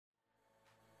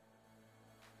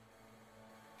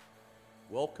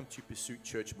Welcome to Pursuit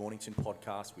Church Mornington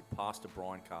podcast with Pastor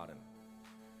Brian Carden.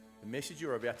 The message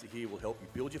you're about to hear will help you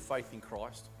build your faith in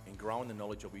Christ and grow in the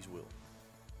knowledge of His will.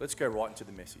 Let's go right into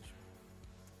the message.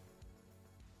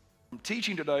 I'm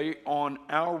teaching today on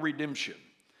our redemption.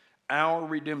 Our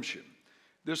redemption.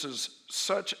 This is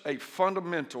such a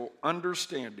fundamental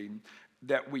understanding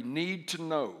that we need to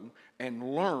know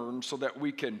and learn so that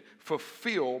we can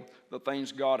fulfill the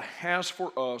things God has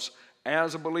for us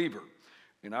as a believer.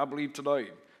 And I believe today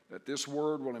that this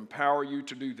word will empower you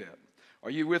to do that.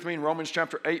 Are you with me in Romans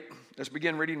chapter 8? Let's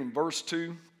begin reading in verse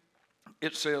 2.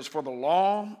 It says, "For the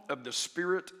law of the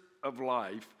Spirit of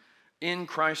life in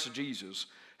Christ Jesus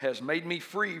has made me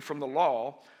free from the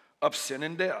law of sin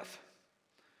and death.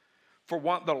 For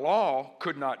what the law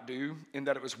could not do, in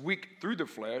that it was weak through the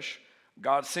flesh,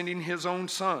 God sending His own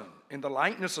Son in the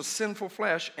likeness of sinful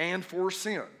flesh and for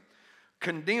sin,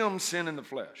 condemned sin in the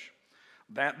flesh,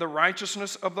 that the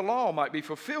righteousness of the law might be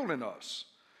fulfilled in us,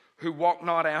 who walk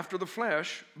not after the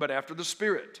flesh, but after the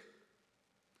Spirit.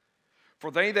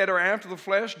 For they that are after the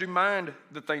flesh do mind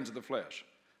the things of the flesh,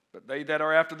 but they that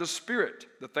are after the Spirit,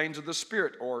 the things of the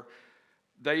Spirit, or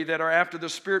they that are after the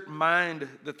Spirit mind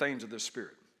the things of the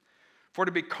Spirit. For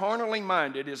to be carnally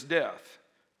minded is death,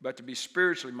 but to be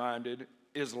spiritually minded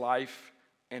is life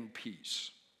and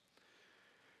peace."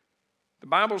 The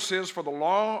Bible says, "For the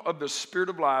law of the Spirit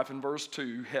of life," in verse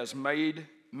 2, "has made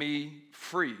me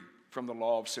free from the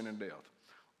law of sin and death."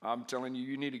 I'm telling you,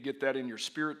 you need to get that in your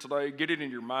spirit today. Get it in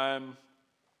your mind.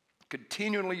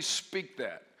 Continually speak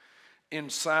that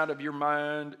inside of your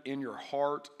mind, in your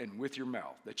heart, and with your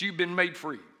mouth, that you've been made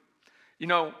free. You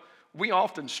know, we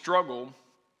often struggle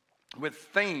with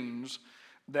things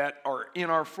that are in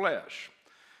our flesh.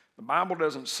 The Bible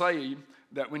doesn't say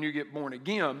that when you get born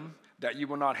again that you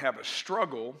will not have a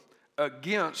struggle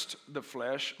against the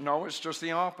flesh. No, it's just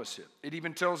the opposite. It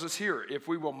even tells us here, if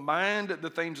we will mind the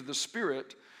things of the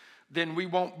Spirit, then we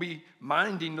won't be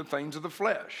minding the things of the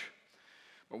flesh.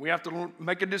 But we have to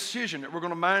make a decision that we're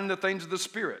going to mind the things of the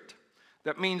Spirit.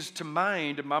 That means to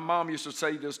mind, and my mom used to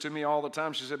say this to me all the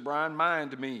time. She said, "Brian,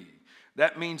 mind me."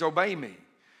 That means obey me.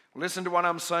 Listen to what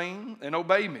I'm saying and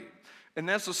obey me. And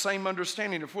that's the same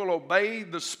understanding. If we'll obey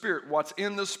the Spirit, what's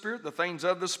in the Spirit, the things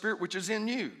of the Spirit, which is in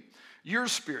you, your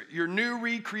spirit, your new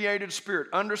recreated spirit,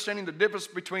 understanding the difference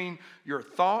between your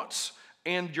thoughts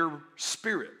and your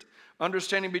spirit,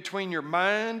 understanding between your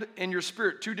mind and your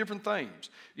spirit, two different things.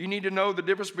 You need to know the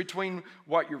difference between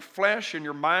what your flesh and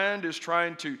your mind is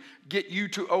trying to get you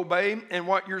to obey and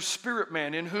what your spirit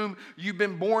man, in whom you've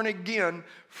been born again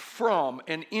from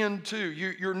and into.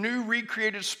 Your new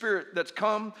recreated spirit that's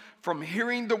come from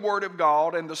hearing the Word of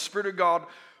God and the Spirit of God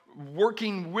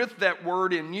working with that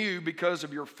word in you because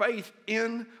of your faith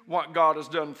in what God has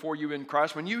done for you in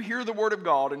Christ. When you hear the Word of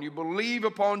God and you believe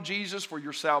upon Jesus for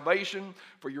your salvation,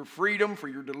 for your freedom, for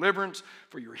your deliverance,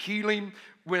 for your healing,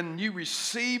 when you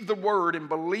receive the Word and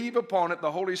believe upon it,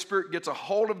 the Holy Spirit gets a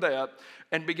hold of that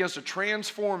and begins to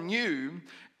transform you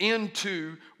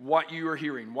into what you are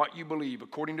hearing, what you believe,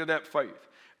 according to that faith.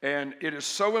 And it is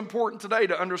so important today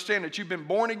to understand that you've been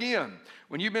born again.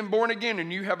 When you've been born again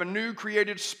and you have a new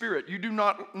created spirit, you do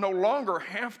not no longer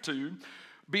have to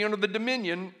be under the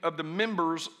dominion of the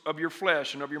members of your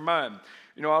flesh and of your mind.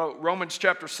 You know, Romans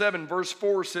chapter 7, verse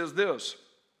 4 says this.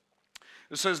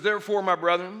 It says, "Therefore, my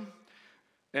brethren,"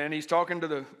 and he's talking to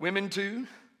the women too.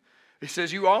 He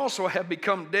says, "You also have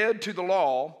become dead to the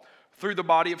law through the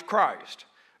body of Christ,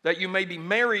 that you may be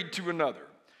married to another,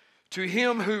 to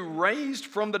Him who raised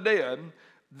from the dead,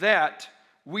 that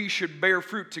we should bear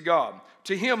fruit to God."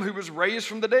 To Him who was raised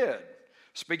from the dead.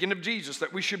 Speaking of Jesus,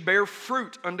 that we should bear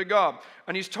fruit unto God.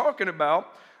 And he's talking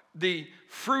about the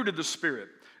fruit of the Spirit.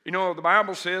 You know, the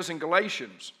Bible says in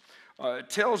Galatians, it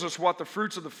tells us what the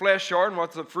fruits of the flesh are and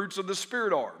what the fruits of the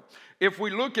Spirit are. If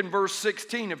we look in verse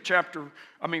 16 of chapter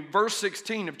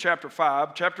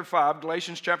 5,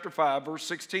 Galatians chapter 5, verse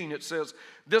 16, it says,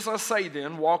 "This I say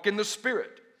then, walk in the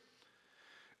Spirit,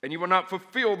 and you will not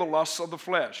fulfill the lusts of the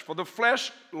flesh. For the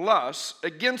flesh lusts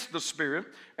against the Spirit,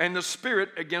 and the Spirit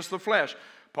against the flesh."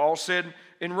 Paul said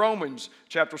in Romans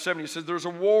chapter 7, he says there's a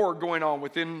war going on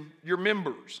within your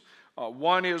members.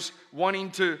 One is wanting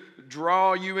to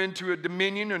draw you into a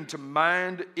dominion and to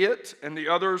mind it, and the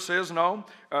other says, no,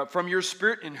 from your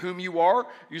spirit in whom you are,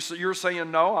 you're saying,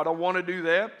 no, I don't want to do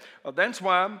that. That's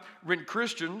why when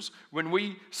Christians, when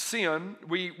we sin,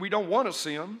 we don't want to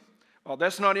sin.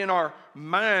 That's not in our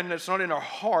mind, that's not in our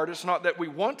heart, it's not that we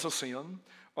want to sin,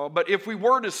 but if we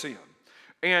were to sin,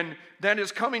 and that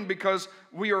is coming because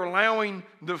we are allowing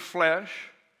the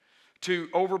flesh to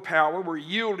overpower, we're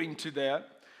yielding to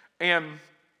that, and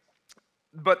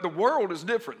But the world is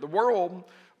different. The world,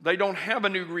 they don't have a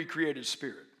new recreated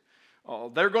spirit.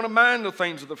 They're going to mind the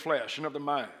things of the flesh and of the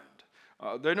mind.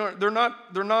 They're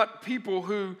not people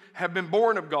who have been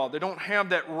born of God. They don't have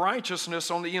that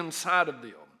righteousness on the inside of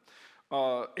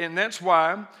them. And that's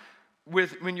why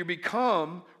when you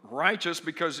become righteous,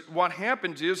 because what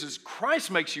happens is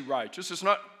Christ makes you righteous. It's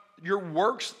not your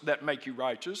works that make you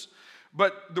righteous,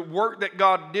 but the work that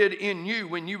God did in you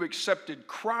when you accepted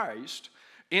Christ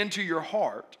into your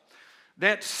heart,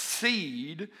 that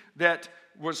seed that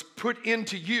was put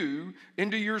into you,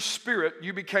 into your spirit,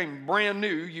 you became brand new.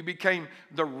 You became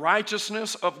the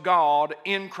righteousness of God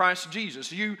in Christ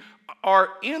Jesus. You are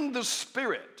in the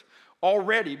Spirit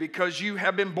already because you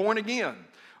have been born again.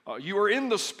 You are in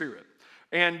the Spirit.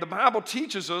 And the Bible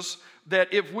teaches us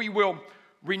that if we will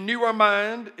renew our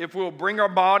mind, if we'll bring our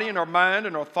body and our mind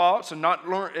and our thoughts and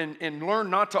learn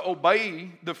not to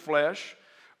obey the flesh,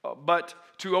 but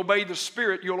to obey the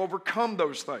Spirit, you'll overcome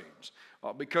those things.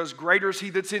 Because greater is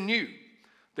He that's in you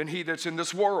than he that's in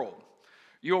this world.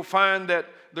 You'll find that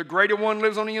the greater one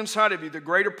lives on the inside of you. The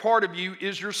greater part of you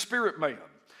is your spirit man.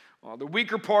 The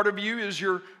weaker part of you is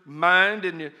your mind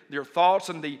and your thoughts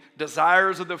and the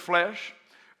desires of the flesh.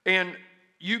 And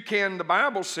the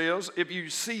Bible says, if you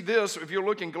see this, if you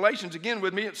look in Galatians again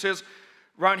with me, it says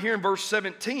right here in verse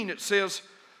 17, it says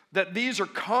that these are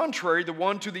contrary the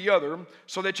one to the other,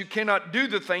 so that you cannot do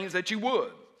the things that you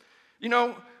would. You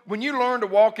know, when you learn to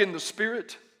walk in the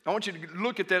Spirit, I want you to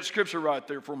look at that scripture right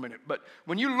there for a minute. But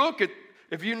when you look at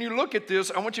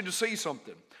this, I want you to see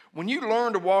something. When you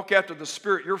learn to walk after the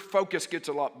Spirit, your focus gets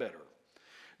a lot better.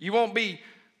 You won't be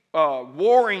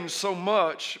warring so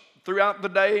much throughout the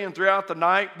day and throughout the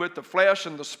night with the flesh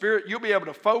and the spirit. You'll be able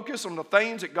to focus on the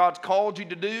things that God's called you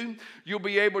to do. You'll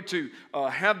be able to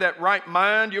have that right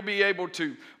mind. You'll be able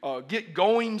to get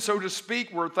going, so to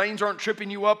speak, where things aren't tripping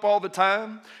you up all the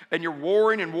time and you're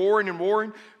warring and warring and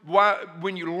warring.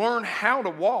 When you learn how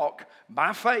to walk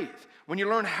by faith, when you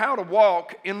learn how to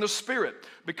walk in the Spirit,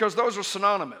 because those are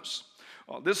synonymous.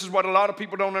 This is what a lot of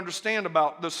people don't understand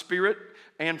about the Spirit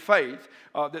and faith.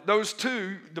 That those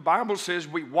two, the Bible says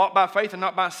we walk by faith and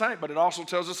not by sight, but it also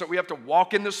tells us that we have to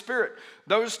walk in the Spirit.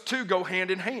 Those two go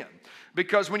hand in hand.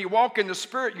 Because when you walk in the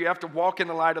Spirit, you have to walk in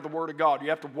the light of the Word of God. You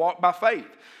have to walk by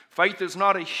faith. Faith is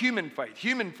not a human faith.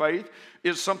 Human faith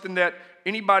is something that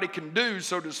anybody can do,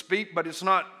 so to speak, but it's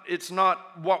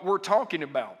not what we're talking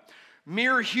about.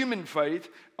 Mere human faith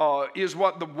is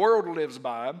what the world lives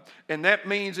by, and that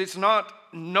means it's not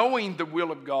knowing the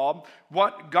will of God.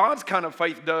 What God's kind of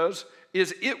faith does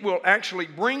is it will actually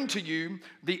bring to you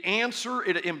the answer.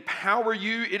 It'll empower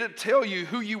you. It'll tell you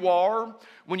who you are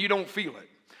when you don't feel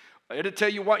it. It'll tell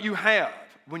you what you have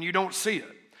when you don't see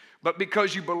it. But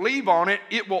because you believe on it,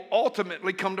 it will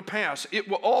ultimately come to pass. It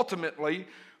will ultimately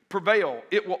prevail.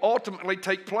 It will ultimately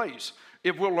take place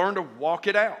if we'll learn to walk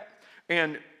it out.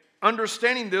 And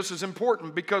understanding this is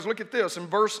important because look at this. In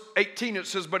verse 18 it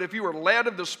says, but if you are led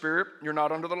of the Spirit, you're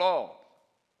not under the law.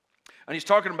 And he's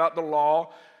talking about the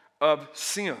law of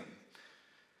sin.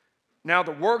 Now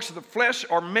the works of the flesh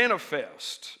are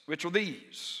manifest, which are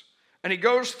these. And he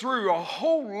goes through a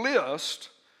whole list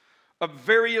of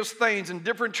various things in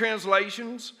different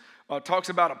translations. Talks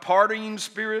about a partying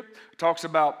spirit. Talks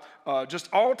about just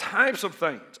all types of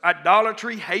things.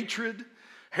 Idolatry, hatred,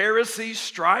 heresy,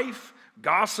 strife,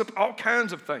 gossip, all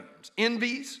kinds of things.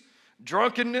 Envies,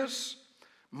 drunkenness,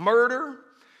 murder.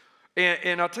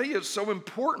 And I'll tell you, it's so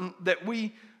important that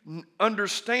we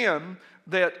understand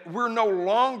that we're no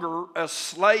longer a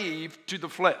slave to the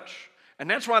flesh. And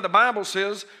that's why the Bible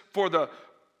says, for the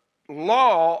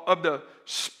law of the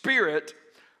Spirit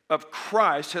of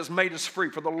Christ has made us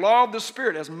free. For the law of the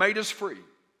Spirit has made us free.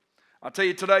 I'll tell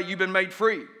you today, you've been made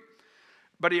free.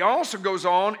 But he also goes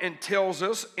on and tells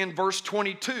us in verse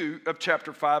 22 of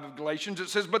chapter 5 of Galatians, it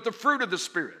says, but the fruit of the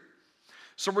Spirit.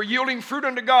 So we're yielding fruit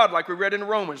unto God like we read in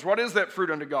Romans. What is that fruit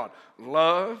unto God?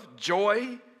 Love,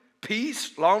 joy,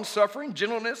 peace, long-suffering,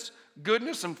 gentleness,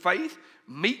 goodness, and faith,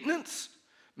 meekness,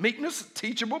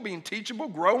 teachable, being teachable,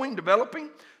 growing, developing,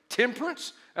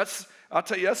 temperance. I'll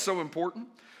tell you, that's so important.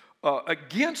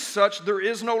 Against such there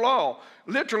is no law.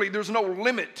 Literally, there's no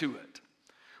limit to it.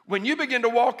 When you begin to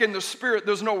walk in the Spirit,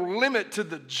 there's no limit to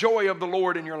the joy of the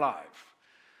Lord in your life.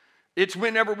 It's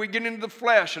whenever we get into the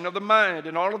flesh and of the mind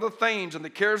and all of the things and the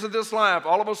cares of this life,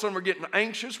 all of a sudden we're getting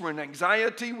anxious, we're in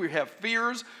anxiety, we have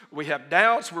fears, we have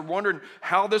doubts, we're wondering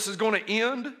how this is going to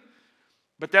end.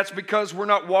 But that's because we're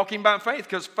not walking by faith,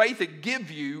 because faith will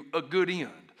give you a good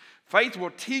end. Faith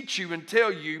will teach you and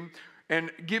tell you and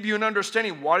give you an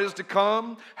understanding of what is to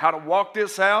come, how to walk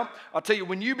this out. I'll tell you,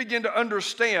 when you begin to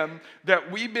understand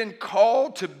that we've been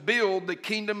called to build the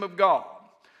kingdom of God,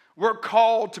 we're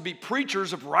called to be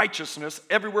preachers of righteousness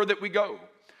everywhere that we go.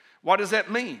 What does that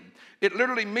mean? It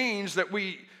literally means that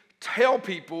we tell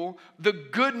people the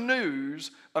good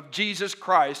news of Jesus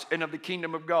Christ and of the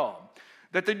kingdom of God.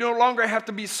 That they no longer have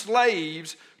to be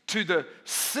slaves to the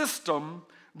system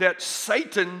that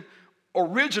Satan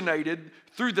originated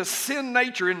through the sin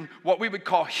nature in what we would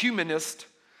call humanist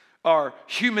or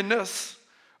humanness.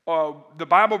 The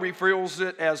Bible refers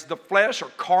it as the flesh or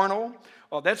carnal.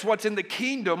 That's what's in the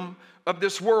kingdom of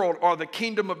this world or the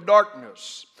kingdom of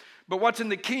darkness. But what's in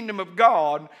the kingdom of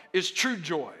God is true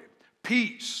joy,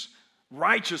 peace,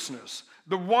 righteousness,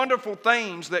 the wonderful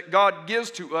things that God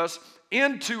gives to us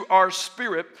into our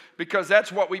spirit, because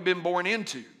that's what we've been born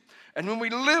into. And when we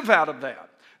live out of that,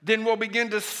 then we'll begin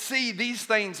to see these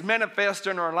things manifest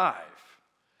in our life.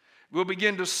 We'll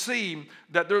begin to see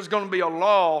that there's going to be a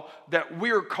law that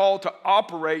we're called to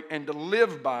operate and to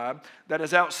live by that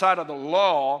is outside of the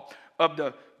law of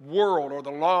the world or the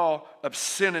law of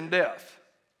sin and death.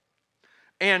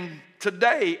 And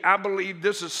today, I believe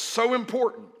this is so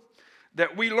important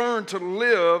that we learn to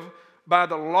live by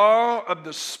the law of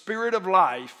the Spirit of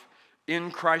life in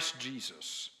Christ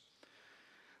Jesus.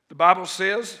 The Bible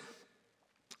says,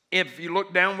 if you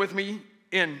look down with me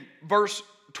in verse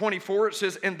 24, it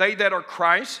says, and they that are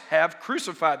Christ have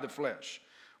crucified the flesh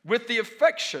with the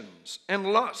affections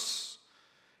and lusts.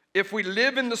 If we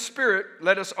live in the Spirit,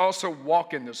 let us also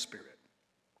walk in the Spirit.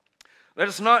 Let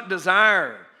us not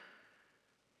desire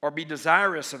or be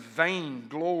desirous of vain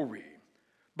glory,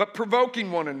 but provoking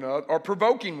one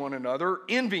another,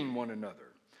 envying one another.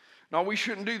 Now, we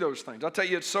shouldn't do those things. I'll tell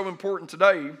you, it's so important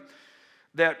today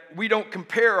that we don't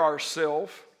compare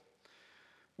ourselves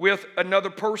with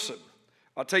another person.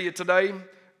 I'll tell you today,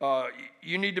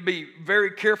 you need to be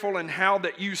very careful in how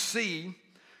that you see.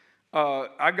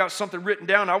 I've got something written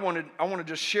down I want to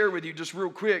just share with you just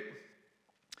real quick.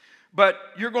 But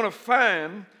you're going to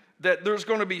find that there's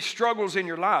going to be struggles in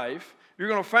your life. You're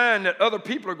going to find that other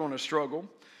people are going to struggle.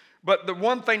 But the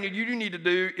one thing that you need to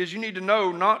do is you need to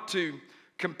know not to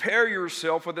compare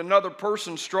yourself with another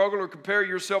person's struggle or compare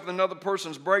yourself with another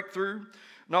person's breakthrough.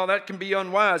 No, that can be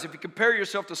unwise. If you compare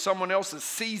yourself to someone else's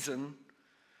season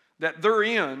that they're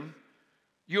in,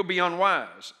 you'll be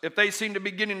unwise. If they seem to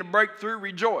be getting a breakthrough,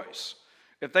 rejoice.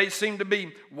 If they seem to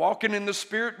be walking in the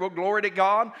Spirit, well, glory to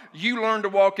God. You learn to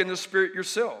walk in the Spirit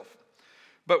yourself.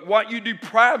 But what you do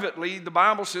privately, the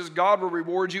Bible says God will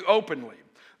reward you openly.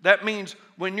 That means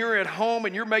when you're at home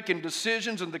and you're making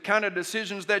decisions, and the kind of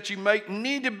decisions that you make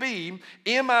need to be,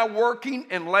 am I working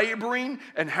and laboring,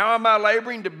 and how am I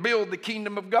laboring to build the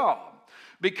kingdom of God?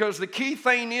 Because the key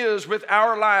thing is with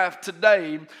our life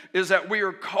today is that we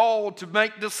are called to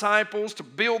make disciples, to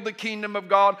build the kingdom of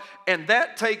God, and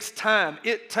that takes time.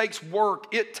 It takes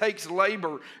work. It takes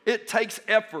labor. It takes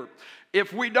effort.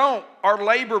 If we don't, our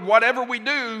labor, whatever we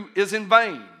do, is in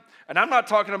vain. And I'm not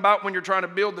talking about when you're trying to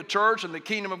build the church and the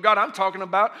kingdom of God. I'm talking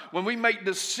about when we make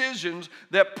decisions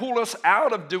that pull us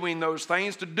out of doing those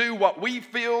things to do what we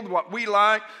feel, what we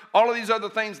like, all of these other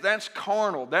things. That's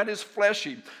carnal. That is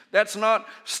fleshy. That's not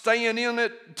staying in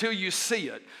it till you see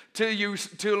it,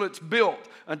 till it's built,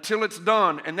 until it's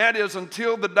done. And that is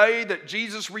until the day that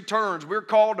Jesus returns. We're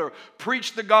called to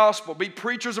preach the gospel, be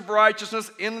preachers of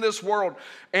righteousness in this world,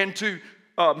 and to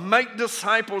make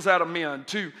disciples out of men,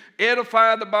 to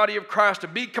edify the body of Christ, to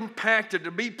be compacted, to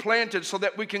be planted so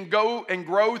that we can go and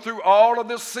grow through all of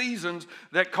the seasons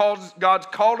that God's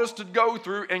called us to go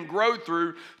through and grow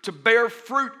through to bear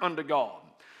fruit unto God.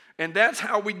 And that's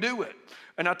how we do it.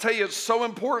 And I tell you, it's so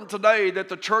important today that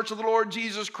the church of the Lord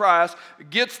Jesus Christ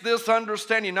gets this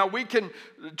understanding. Now, we can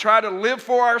try to live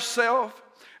for ourselves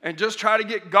and just try to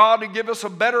get God to give us a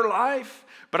better life.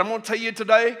 But I'm going to tell you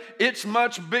today, it's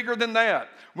much bigger than that.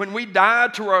 When we die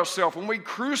to ourselves, when we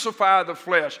crucify the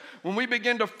flesh, when we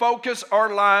begin to focus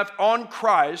our life on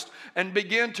Christ and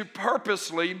begin to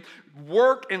purposely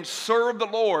work and serve the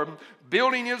Lord,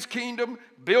 building His kingdom,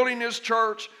 building His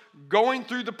church, going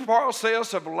through the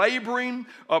process of laboring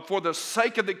for the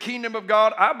sake of the kingdom of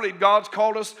God, I believe God's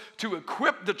called us to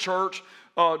equip the church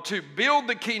to build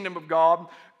the kingdom of God.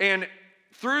 And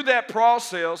through that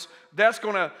process, that's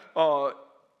going to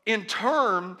in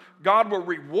turn, God will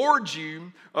reward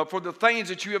you for the things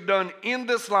that you have done in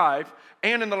this life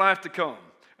and in the life to come.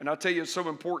 And I'll tell you, it's so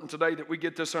important today that we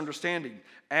get this understanding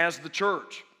as the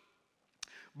church.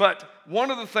 But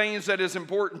one of the things that is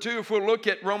important too, if we'll look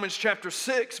at Romans chapter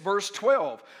 6, verse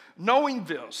 12, knowing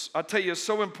this, I tell you, is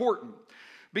so important.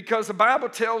 Because the Bible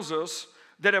tells us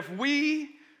that if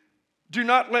we do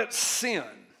not let sin,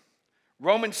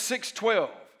 Romans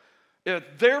 6:12,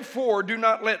 therefore do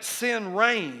not let sin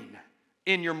reign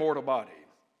in your mortal body,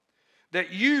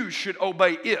 that you should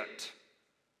obey it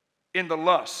in the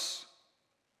lusts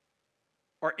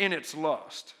or in its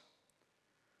lust.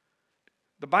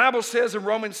 The Bible says in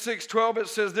Romans 6:12, it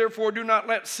says, therefore do not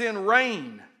let sin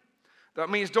reign. That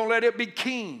means don't let it be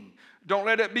king. Don't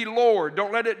let it be Lord.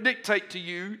 Don't let it dictate to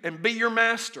you and be your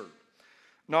master.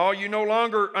 No, you're no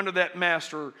longer under that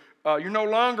master. You're no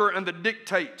longer under the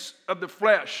dictates of the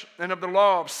flesh and of the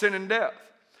law of sin and death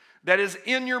that is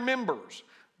in your members.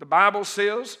 The Bible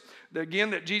says that again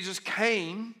that Jesus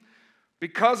came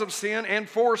because of sin and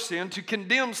for sin to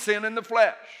condemn sin in the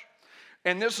flesh.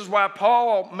 And this is why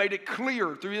Paul made it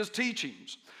clear through his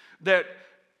teachings that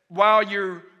while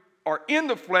you are in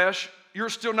the flesh, you're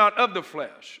still not of the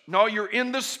flesh. No, you're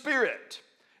in the Spirit.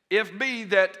 If be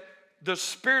that the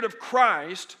Spirit of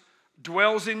Christ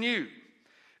dwells in you.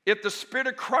 If the Spirit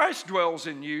of Christ dwells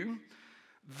in you,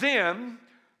 then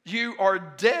you are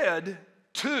dead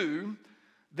to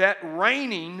that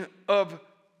reigning of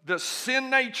the sin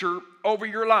nature over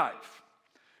your life.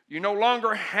 You no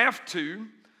longer have to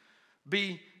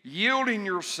be yielding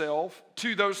yourself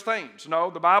to those things. No,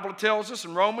 the Bible tells us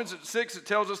in Romans 6, it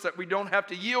tells us that we don't have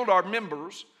to yield our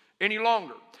members any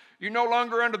longer. You're no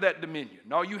longer under that dominion.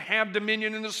 No, you have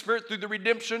dominion in the Spirit through the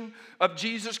redemption of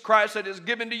Jesus Christ that is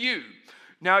given to you.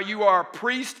 Now you are a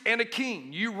priest and a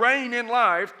king. You reign in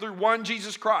life through one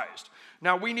Jesus Christ.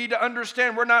 Now we need to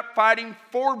understand we're not fighting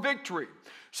for victory.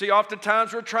 See,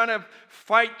 oftentimes we're trying to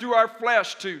fight through our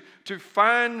flesh to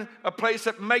find a place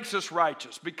that makes us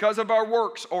righteous because of our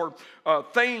works or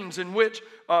things in which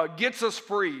gets us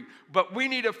free. But we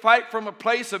need to fight from a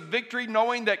place of victory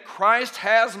knowing that Christ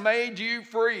has made you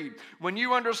free. When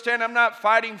you understand I'm not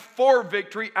fighting for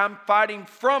victory, I'm fighting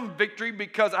from victory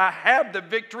because I have the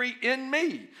victory in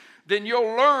me. Then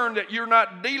you'll learn that you're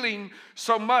not dealing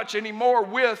so much anymore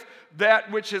with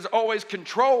that which has always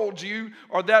controlled you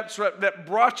or that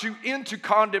brought you into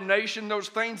condemnation, those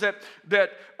things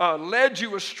that led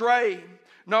you astray.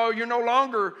 No, you're no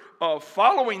longer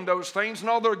following those things.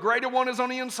 No, the greater one is on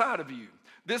the inside of you.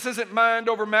 This isn't mind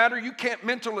over matter. You can't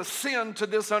mental ascend to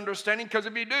this understanding because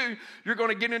if you do, you're going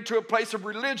to get into a place of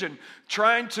religion,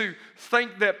 trying to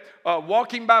think that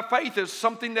walking by faith is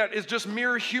something that is just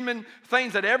mere human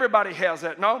things, that everybody has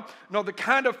that. No, the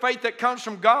kind of faith that comes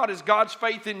from God is God's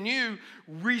faith in you,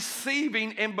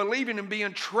 receiving and believing and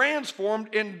being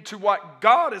transformed into what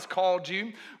God has called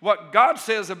you, what God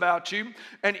says about you.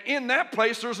 And in that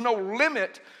place, there's no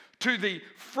limit to the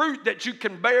fruit that you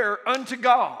can bear unto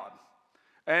God.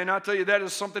 And I tell you, that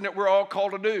is something that we're all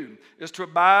called to do, is to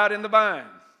abide in the vine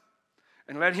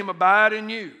and let him abide in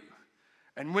you.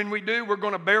 And when we do, we're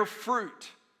going to bear fruit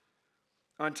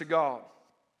unto God.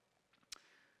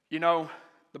 You know,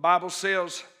 the Bible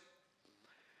says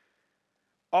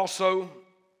also,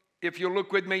 if you'll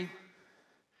look with me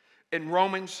in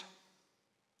Romans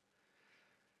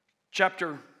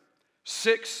chapter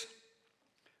 6,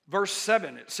 verse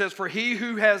 7, it says, for he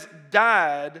who has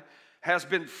died has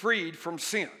been freed from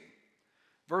sin.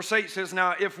 Verse 8 says,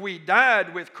 now if we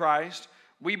died with Christ,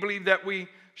 we believe that we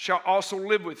shall also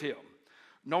live with him,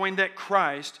 knowing that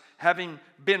Christ, having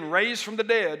been raised from the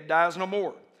dead, dies no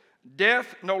more.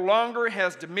 Death no longer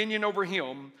has dominion over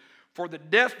him, for the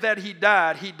death that he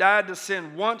died to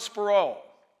sin once for all.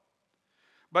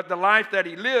 But the life that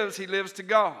he lives to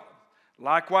God.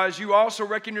 Likewise, you also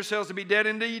reckon yourselves to be dead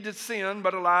indeed to sin,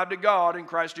 but alive to God in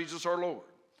Christ Jesus our Lord.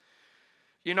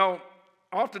 You know,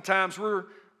 oftentimes we're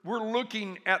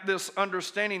looking at this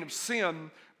understanding of sin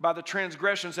by the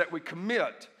transgressions that we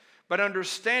commit. But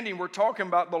understanding, we're talking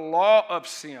about the law of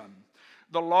sin.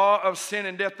 The law of sin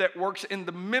and death that works in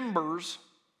the members,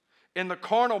 in the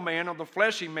carnal man or the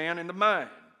fleshy man in the mind,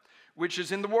 which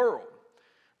is in the world.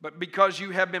 But because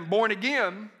you have been born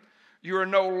again, you are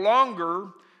no longer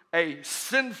a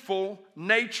sinful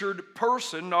natured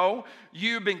person. No,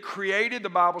 you've been created, the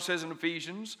Bible says in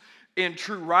Ephesians, in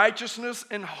true righteousness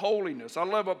and holiness. I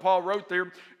love what Paul wrote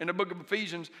there in the book of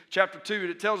Ephesians chapter 2.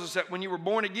 It tells us that when you were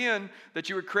born again, that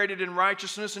you were created in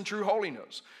righteousness and true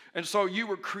holiness. And so you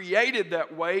were created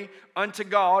that way unto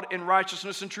God in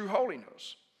righteousness and true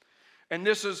holiness. And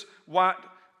this is what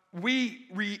we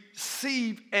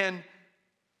receive and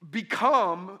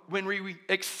become when we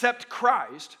accept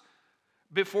Christ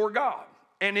before God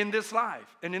and in this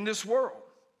life and in this world.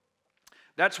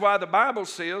 That's why the Bible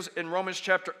says in Romans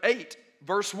chapter 8,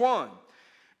 verse 1,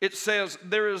 it says,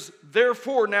 there is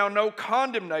therefore now no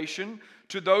condemnation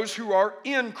to those who are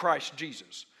in Christ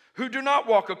Jesus, who do not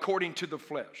walk according to the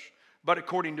flesh, but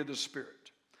according to the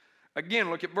Spirit. Again,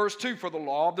 look at verse 2. For the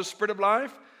law of the Spirit of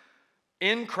life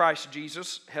in Christ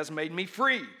Jesus has made me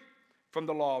free from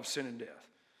the law of sin and death.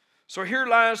 So here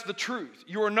lies the truth.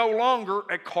 You are no longer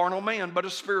a carnal man, but a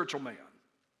spiritual man.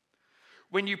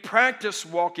 When you practice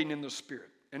walking in the Spirit,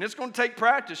 and it's going to take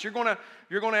practice. You're going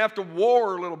to have to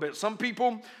war a little bit. Some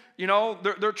people,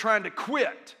 they're trying to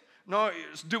quit. No,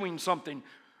 it's doing something.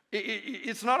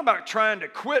 It's not about trying to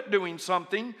quit doing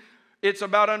something. It's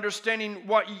about understanding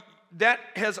that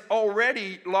has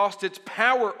already lost its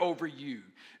power over you.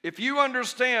 If you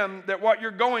understand that what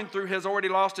you're going through has already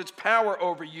lost its power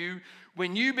over you,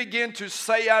 when you begin to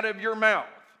say out of your mouth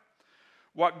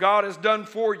what God has done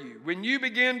for you, when you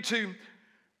begin to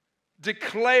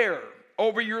declare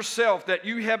over yourself that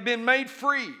you have been made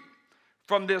free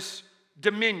from this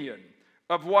dominion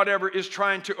of whatever is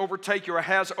trying to overtake you or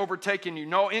has overtaken you.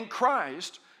 No, in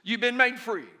Christ, you've been made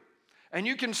free. And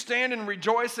you can stand and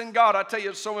rejoice in God. I tell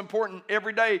you, it's so important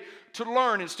every day to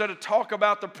learn instead of talk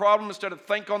about the problem, instead of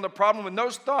think on the problem. When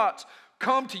those thoughts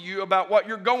come to you about what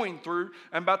you're going through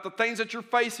and about the things that you're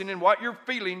facing and what you're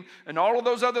feeling and all of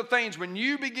those other things, when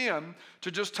you begin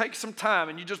to just take some time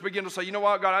and you just begin to say, you know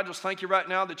what, God, I just thank you right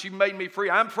now that you made me free.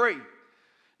 I'm free.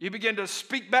 You begin to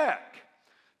speak back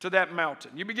to that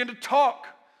mountain. You begin to talk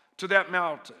to that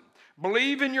mountain.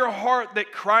 Believe in your heart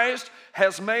that Christ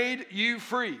has made you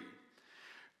free.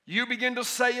 You begin to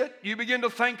say it. You begin to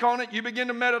think on it. You begin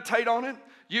to meditate on it.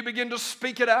 You begin to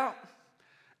speak it out.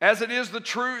 As it is the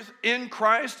truth in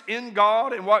Christ, in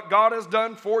God, and what God has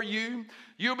done for you,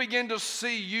 you'll begin to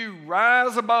see you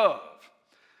rise above.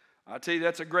 I tell you,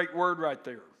 that's a great word right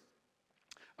there.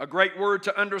 A great word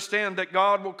to understand that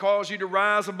God will cause you to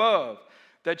rise above,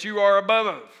 that you are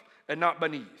above and not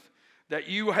beneath, that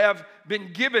you have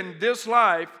been given this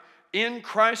life in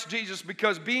Christ Jesus,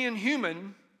 because being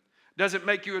human doesn't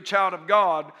make you a child of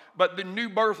God, but the new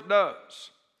birth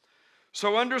does.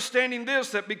 So understanding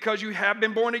this, that because you have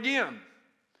been born again,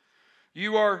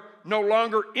 you are no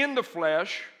longer in the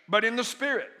flesh, but in the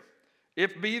Spirit.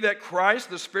 If be that Christ,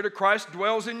 the Spirit of Christ,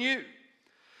 dwells in you.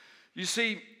 You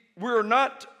see, we're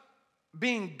not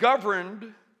being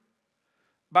governed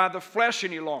by the flesh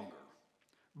any longer,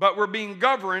 but we're being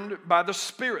governed by the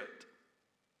Spirit.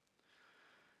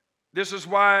 This is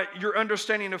why your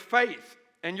understanding of faith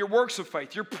and your works of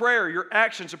faith, your prayer, your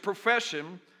actions, and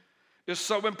profession is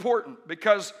so important,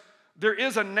 because there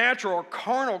is a natural or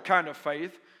carnal kind of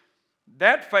faith.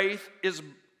 That faith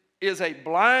is a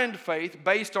blind faith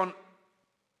based on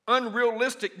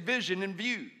unrealistic vision and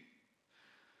view.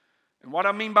 And what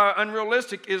I mean by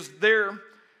unrealistic is there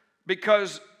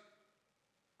because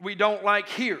we don't like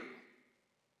here.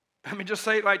 Let me just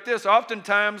say it like this.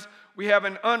 Oftentimes we have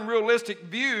an unrealistic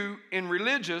view in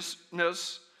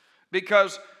religiousness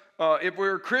because if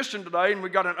we're a Christian today and we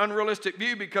got an unrealistic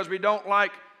view because we don't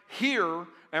like here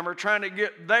and we're trying to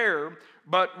get there,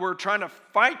 but we're trying to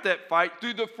fight that fight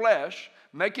through the flesh,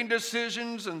 making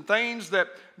decisions and things that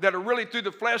are really through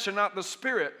the flesh and not the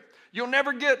Spirit, you'll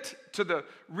never get to the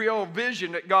real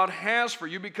vision that God has for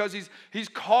you, because He's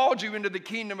called you into the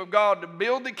kingdom of God to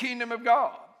build the kingdom of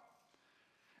God.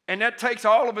 And that takes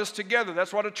all of us together.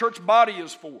 That's what a church body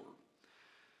is for.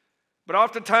 But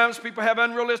oftentimes people have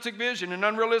unrealistic vision and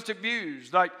unrealistic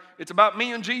views. Like, it's about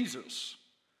me and Jesus.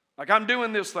 Like, I'm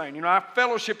doing this thing. I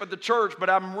fellowship at the church, but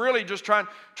I'm really just trying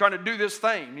to do this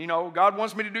thing. God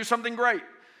wants me to do something great.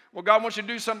 Well, God wants you to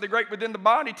do something great within the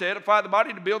body, to edify the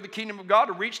body, to build the kingdom of God,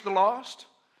 to reach the lost,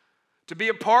 to be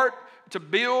a part, to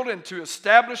build and to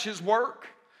establish His work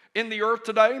in the earth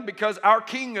today, because our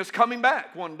King is coming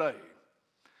back one day.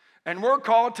 And we're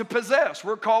called to possess.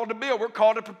 We're called to build. We're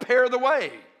called to prepare the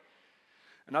way.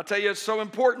 And I tell you, it's so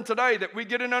important today that we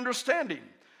get an understanding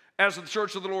as the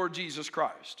church of the Lord Jesus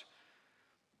Christ,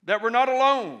 that we're not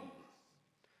alone,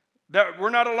 that we're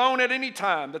not alone at any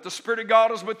time, that the Spirit of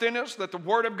God is within us, that the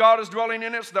Word of God is dwelling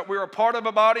in us, that we're a part of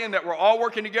a body, and that we're all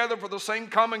working together for the same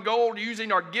common goal,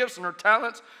 using our gifts and our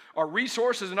talents, our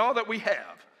resources, and all that we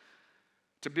have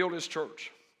to build His church,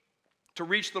 to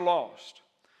reach the lost,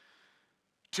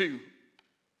 to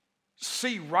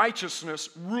see righteousness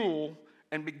rule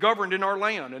and be governed in our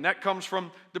land. And that comes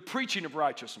from the preaching of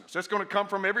righteousness. That's going to come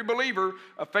from every believer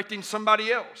affecting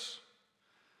somebody else.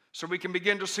 So we can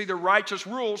begin to see the righteous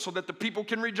rule so that the people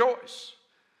can rejoice.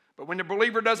 But when the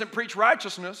believer doesn't preach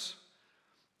righteousness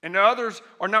and the others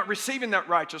are not receiving that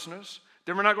righteousness,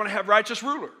 then we're not going to have righteous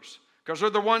rulers, because they're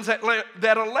the ones that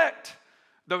elect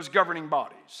those governing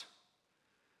bodies.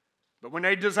 But when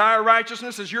they desire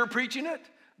righteousness as you're preaching it,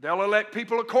 they'll elect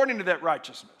people according to that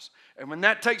righteousness. And when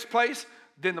that takes place,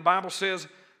 then the Bible says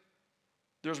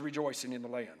there's rejoicing in the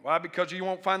land. Why? Because you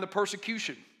won't find the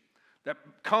persecution that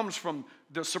comes from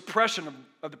the suppression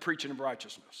of the preaching of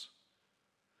righteousness.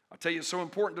 I tell you, it's so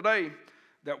important today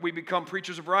that we become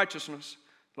preachers of righteousness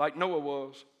like Noah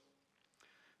was.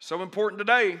 So important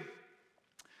today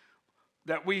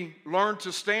that we learn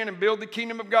to stand and build the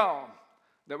kingdom of God,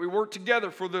 that we work together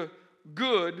for the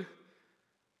good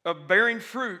of bearing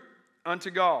fruit unto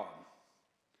God.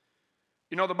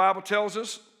 You know, the Bible tells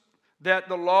us that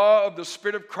the law of the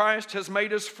Spirit of Christ has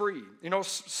made us free. You know,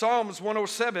 Psalms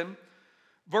 107,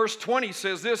 verse 20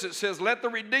 says this. It says, "Let the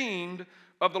redeemed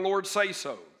of the Lord say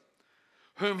so,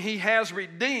 whom he has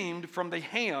redeemed from the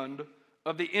hand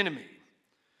of the enemy."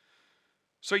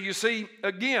 So you see,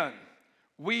 again,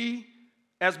 we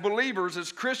as believers,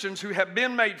 as Christians who have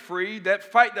been made free, that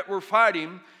fight that we're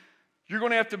fighting, you're going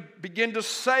to have to begin to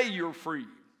say you're free.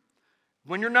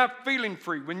 When you're not feeling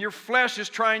free, when your flesh is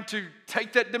trying to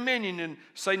take that dominion and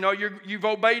say, no, you've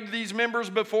obeyed these members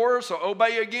before, so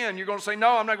obey again. You're going to say,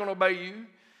 no, I'm not going to obey you.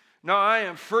 No, I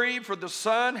am free, for the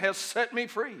Son has set me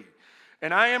free,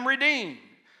 and I am redeemed.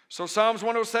 So Psalms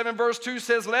 107 verse 2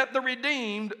 says, "Let the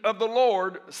redeemed of the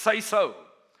Lord say so."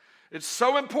 It's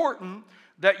so important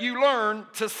that you learn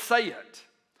to say it,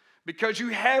 because you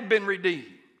have been redeemed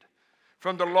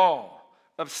from the law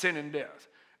of sin and death,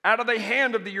 out of the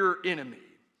hand of your enemy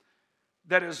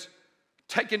that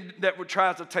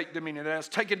tries to take dominion, that has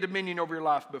taken dominion over your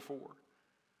life before.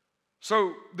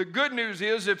 So the good news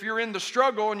is, if you're in the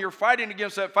struggle and you're fighting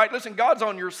against that fight, listen, God's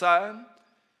on your side.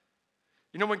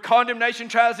 You know, when condemnation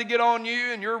tries to get on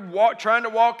you and you're trying to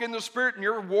walk in the Spirit and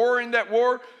you're warring that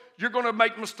war, you're going to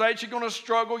make mistakes, you're going to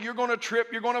struggle, you're going to trip,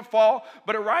 you're going to fall.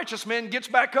 But a righteous man gets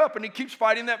back up and he keeps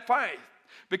fighting that fight.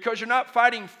 Because you're not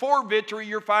fighting for victory,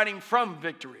 you're fighting from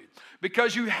victory.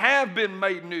 Because you have been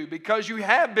made new, because you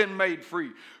have been made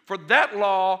free. For that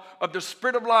law of the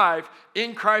Spirit of life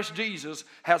in Christ Jesus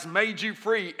has made you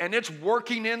free, and it's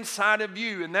working inside of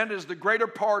you, and that is the greater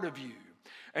part of you.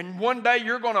 And one day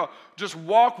you're going to just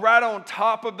walk right on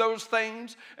top of those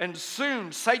things, and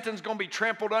soon Satan's going to be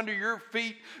trampled under your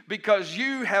feet, because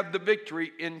you have the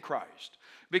victory in Christ.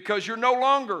 Because you're no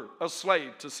longer a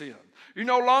slave to sin. You're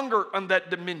no longer under that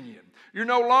dominion. You're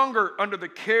no longer under the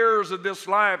cares of this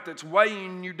life that's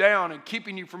weighing you down and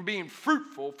keeping you from being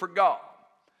fruitful for God,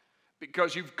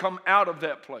 because you've come out of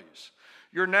that place.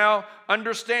 You're now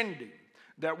understanding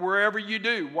that wherever you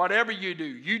do, whatever you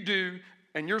do,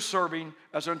 and you're serving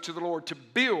as unto the Lord to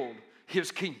build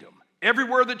His kingdom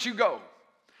everywhere that you go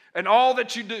and all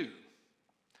that you do.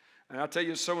 And I tell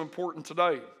you, it's so important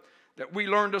today that we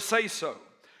learn to say so.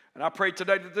 And I pray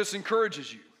today that this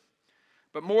encourages you.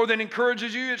 But more than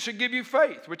encourages you, it should give you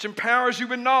faith, which empowers you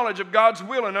with knowledge of God's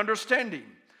will and understanding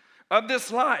of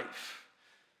this life,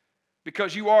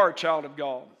 because you are a child of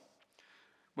God.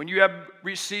 When you have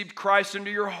received Christ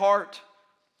into your heart,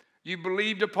 you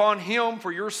believed upon Him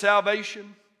for your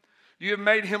salvation, you have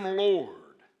made Him Lord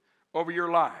over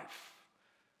your life.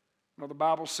 You know, the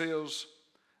Bible says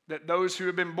that those who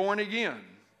have been born again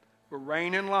will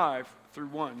reign in life through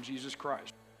one, Jesus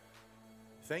Christ.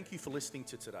 Thank you for listening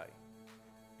to today.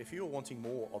 If you are wanting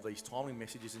more of these timely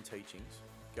messages and teachings,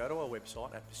 go to our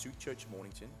website at Pursuit Church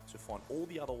Mornington to find all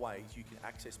the other ways you can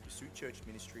access Pursuit Church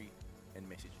ministry and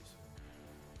messages.